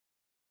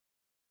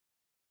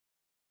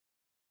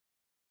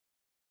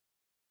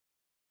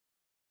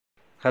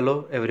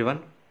Hello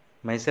everyone,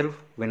 myself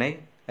Vinay.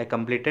 I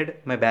completed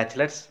my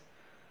bachelor's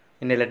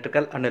in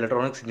electrical and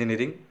electronics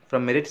engineering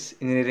from Merits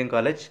Engineering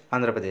College,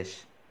 Andhra Pradesh.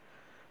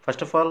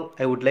 First of all,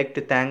 I would like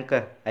to thank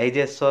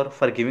IJSR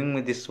for giving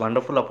me this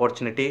wonderful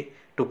opportunity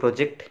to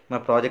project my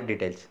project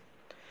details.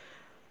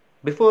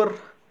 Before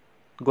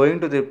going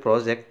to the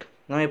project,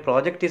 my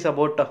project is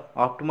about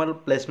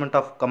optimal placement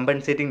of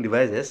compensating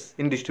devices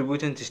in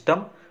distribution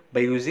system by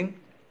using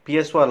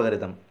PSO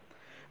algorithm.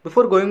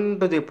 Before going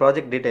to the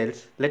project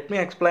details, let me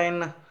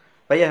explain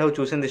why I have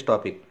chosen this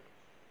topic.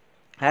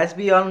 As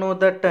we all know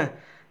that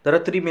there are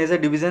three major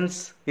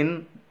divisions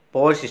in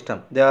power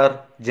system. They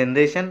are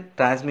generation,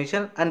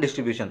 transmission and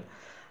distribution.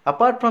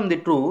 Apart from the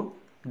two,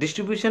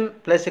 distribution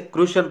plays a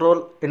crucial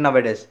role in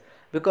nowadays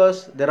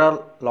because there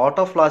are lot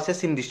of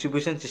losses in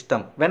distribution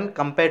system when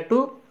compared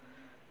to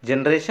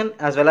generation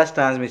as well as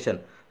transmission.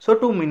 So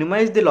to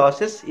minimize the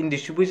losses in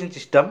distribution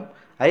system,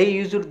 I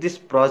used this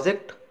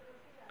project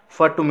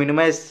for to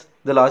minimize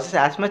the losses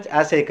as much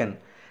as I can.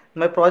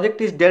 My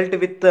project is dealt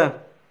with the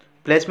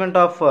placement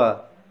of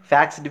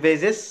fax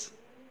devices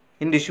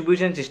in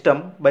distribution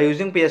system by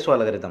using PSO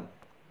algorithm.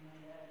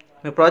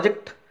 My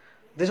project,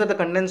 these are the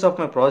contents of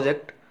my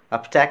project: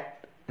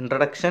 abstract,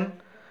 introduction,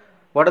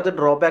 what are the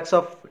drawbacks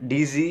of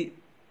DC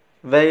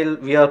while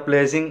we are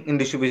placing in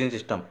distribution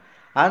system,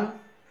 and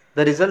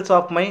the results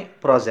of my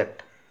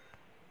project.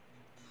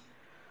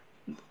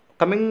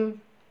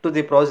 Coming to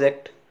the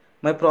project,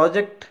 my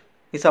project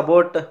is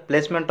about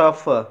placement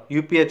of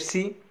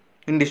UPFC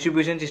in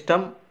distribution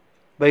system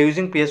by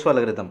using PSO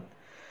algorithm.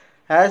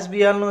 As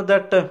we all know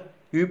that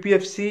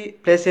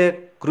UPFC plays a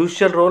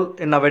crucial role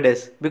in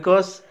nowadays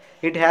because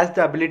it has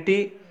the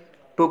ability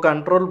to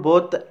control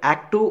both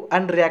active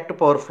and reactive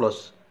power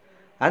flows.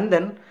 And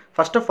then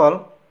first of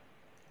all,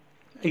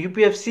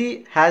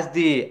 UPFC has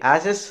the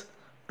access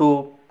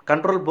to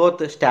control both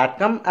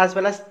STATCOM as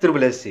well as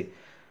SSC.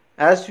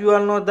 As you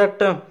all know that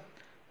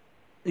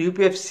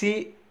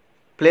UPFC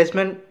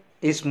placement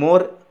is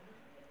more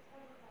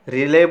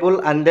reliable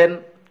and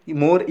then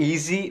more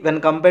easy when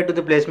compared to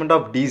the placement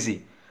of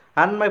DC.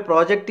 And my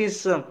project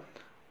is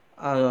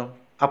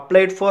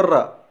applied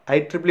for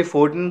IEEE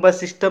 14 bus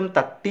system,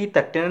 30,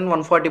 39,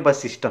 140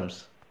 bus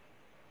systems.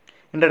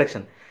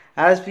 Introduction.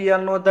 As we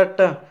all know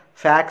that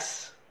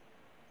fax,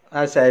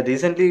 as I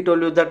recently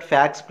told you that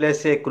fax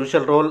plays a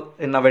crucial role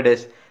in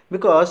nowadays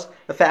because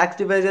the fax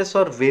devices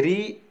are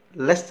very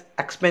less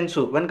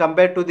expensive when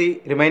compared to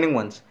the remaining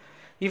ones.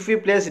 If we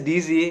place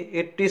DC,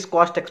 it is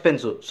cost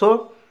expensive.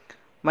 So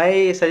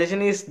my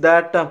suggestion is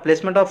that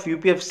placement of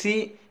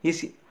UPFC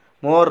is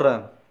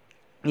more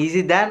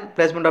easy than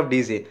placement of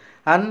DC,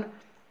 and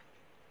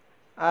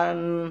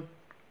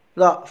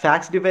the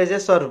fax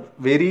devices are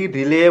very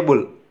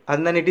reliable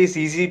and then it is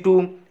easy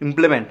to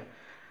implement.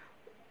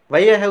 Why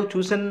I have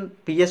chosen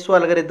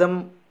PSO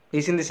algorithm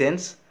is in the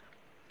sense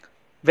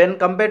when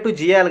compared to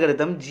GA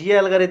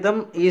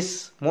algorithm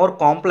is more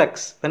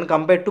complex when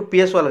compared to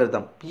PSO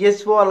algorithm.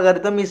 PSO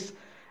algorithm is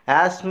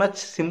as much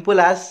simple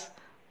as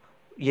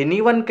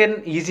anyone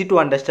can easy to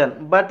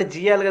understand, but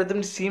GA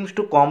algorithm seems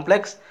too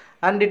complex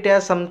and it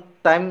has some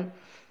time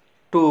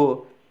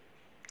to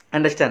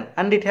understand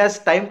and it has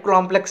time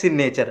complex in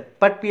nature.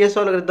 But PSO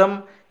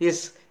algorithm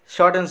is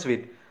short and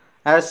sweet,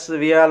 as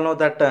we all know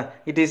that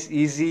it is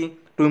easy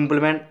to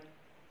implement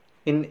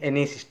in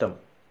any system.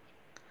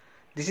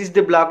 This is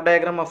the block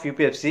diagram of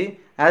UPFC.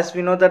 As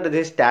we know that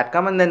this is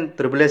STATCOM and then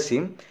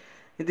SSC.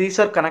 These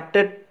are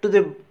connected to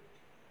the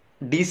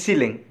DC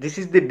link. This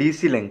is the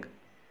DC link.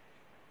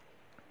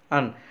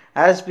 And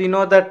as we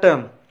know that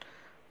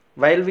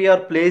while we are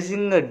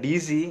placing a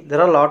DC, there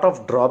are a lot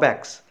of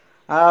drawbacks.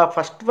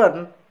 First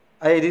one,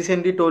 I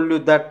recently told you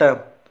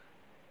that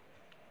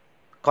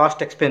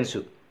cost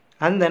expensive.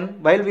 And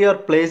then while we are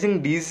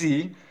placing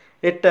DC,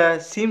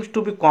 it seems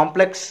to be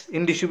complex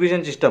in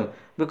distribution system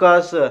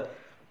because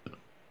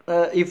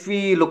if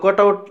we look at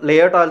our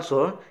layout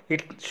also,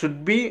 it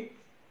should be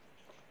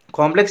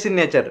complex in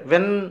nature.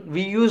 When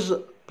we use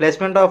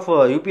placement of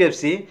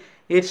UPFC,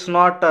 it's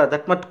not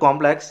that much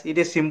complex. It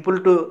is simple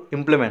to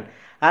implement.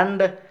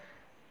 And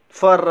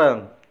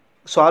for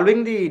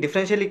solving the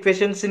differential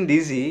equations in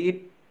DC,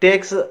 it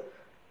takes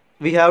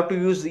we have to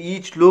use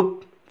each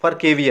loop for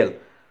KVL.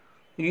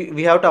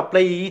 We have to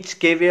apply each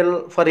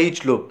KVL for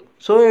each loop.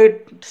 So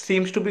it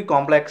seems to be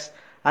complex,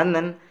 and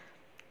then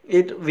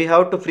we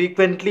have to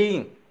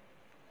frequently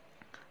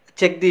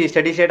check the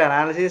steady state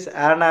analysis,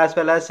 and as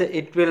well as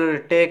it will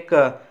take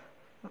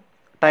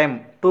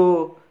time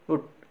to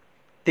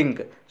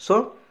think.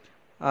 So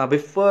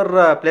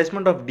before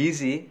placement of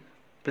DC,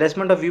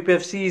 placement of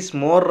UPFC is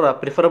more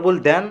preferable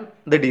than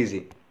the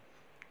DC.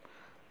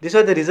 These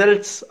are the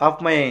results of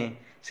my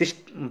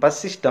bus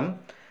system.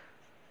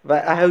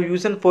 I have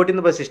used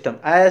 14 bus system.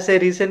 As I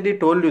recently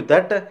told you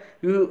that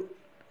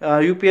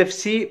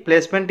UPFC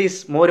placement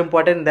is more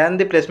important than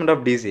the placement of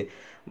DC.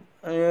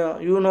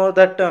 You know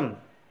that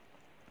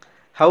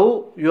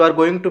how you are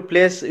going to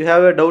place, you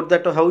have a doubt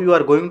that how you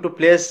are going to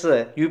place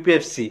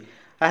UPFC.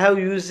 I have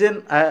used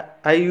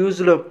I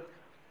used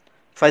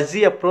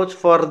fuzzy approach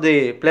for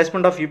the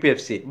placement of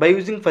UPFC. By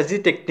using fuzzy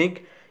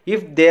technique,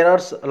 if there are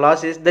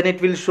losses, then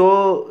it will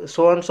show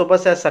so and so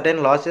bus as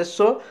certain losses.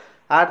 So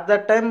at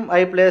that time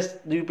I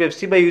placed the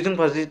UPFC by using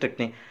fuzzy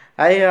technique.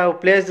 I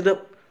have placed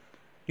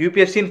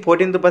UPFC in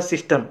 14th bus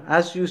system.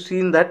 As you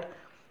seen that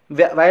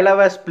while I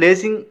was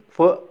placing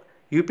for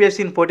UPFC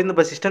in 14th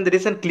bus system, there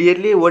is a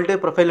clearly voltage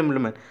profile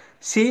implement.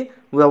 See,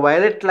 the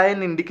violet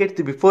line indicates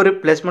the before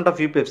placement of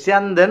UPFC,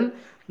 and then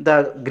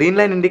the green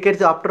line indicates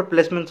the after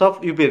placements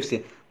of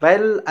UPFC.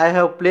 While I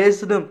have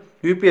placed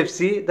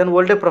UPFC, then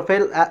voltage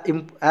profile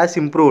has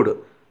improved.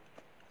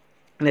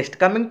 Next,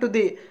 coming to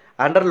the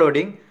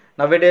underloading,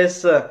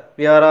 nowadays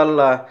we are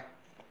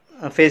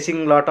all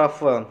facing lot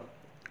of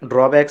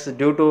drawbacks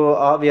due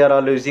to we are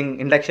all using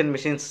induction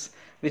machines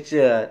which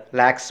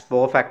lacks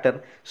power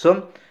factor.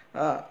 So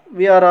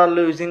we are all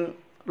using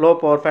low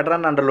power factor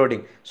and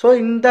underloading. So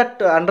in that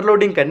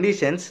underloading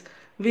conditions,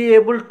 we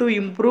able to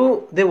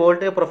improve the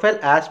voltage profile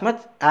as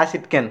much as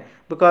it can,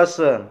 because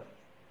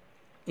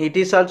it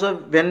is also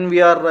when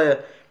we are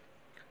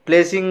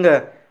placing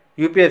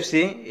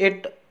UPFC,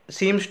 it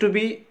seems to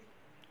be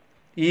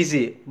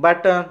easy,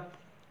 but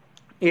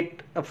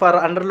it for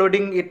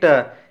underloading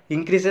it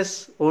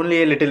increases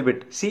only a little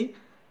bit. See,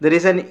 there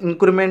is an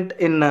increment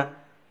in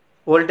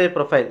voltage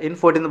profile in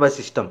 14th bus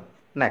system.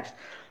 Next,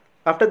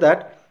 after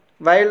that,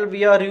 while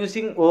we are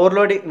using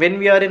overloading, when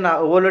we are in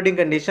overloading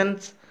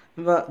conditions,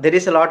 there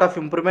is a lot of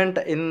improvement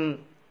in,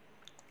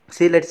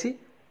 see, let's see,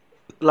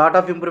 lot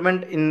of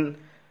improvement in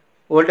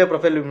voltage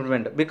profile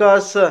improvement,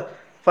 because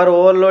for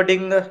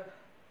overloading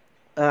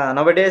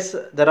nowadays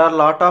there are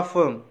lot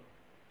of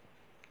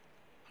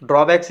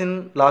drawbacks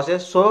in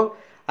losses. So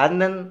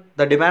and then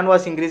the demand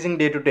was increasing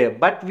day to day,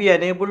 but we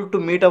unable to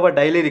meet our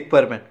daily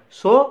requirement.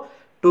 So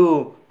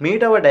to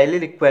meet our daily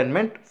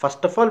requirement,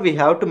 first of all we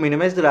have to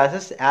minimize the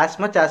losses as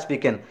much as we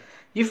can.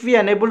 If we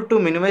unable to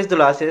minimize the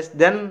losses,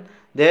 then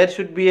there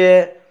should be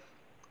a,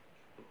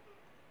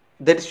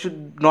 there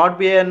should not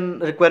be a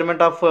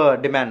requirement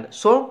of demand.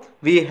 So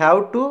we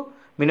have to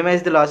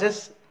minimize the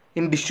losses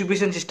in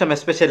distribution system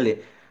especially.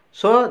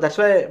 So that's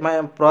why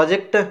my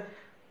project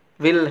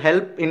will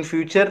help in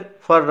future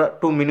for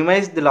to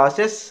minimize the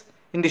losses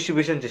in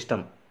distribution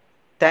system.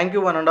 Thank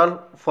you one and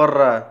all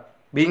for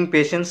being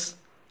patient,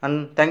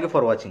 and thank you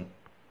for watching.